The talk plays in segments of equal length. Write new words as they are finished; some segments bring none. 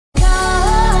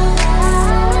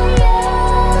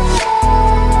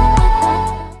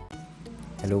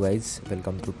guys,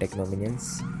 welcome to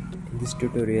Technominions. In this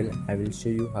tutorial I will show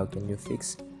you how can you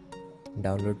fix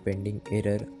download pending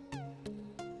error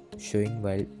showing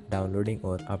while downloading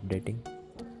or updating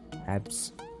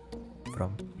apps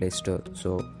from Play Store.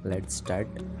 So let's start.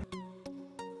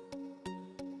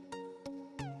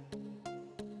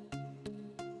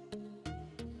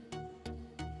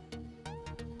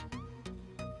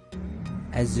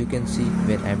 As you can see,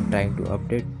 when I'm trying to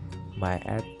update my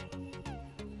app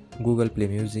Google Play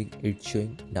Music, it's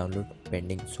showing download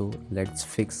pending. So let's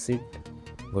fix it.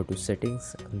 Go to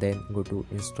settings, then go to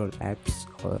install apps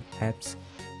or apps.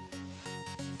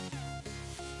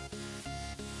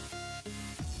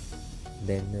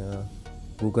 Then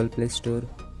Google Play Store,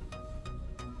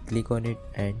 click on it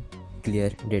and clear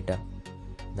data.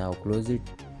 Now close it.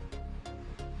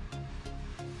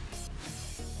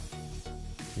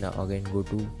 Now again go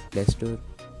to Play Store.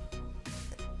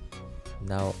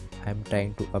 Now I'm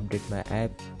trying to update my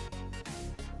app.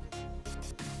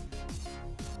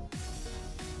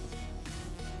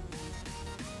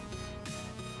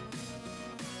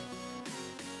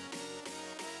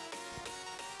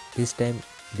 This time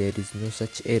there is no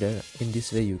such error. In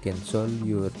this way you can solve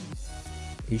your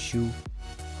issue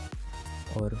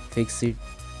or fix it.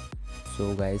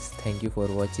 So guys, thank you for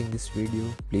watching this video.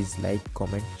 Please like,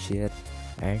 comment, share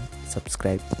and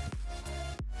subscribe.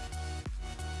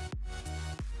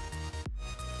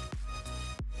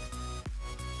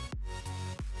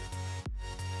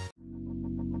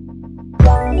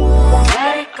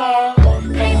 Let it go.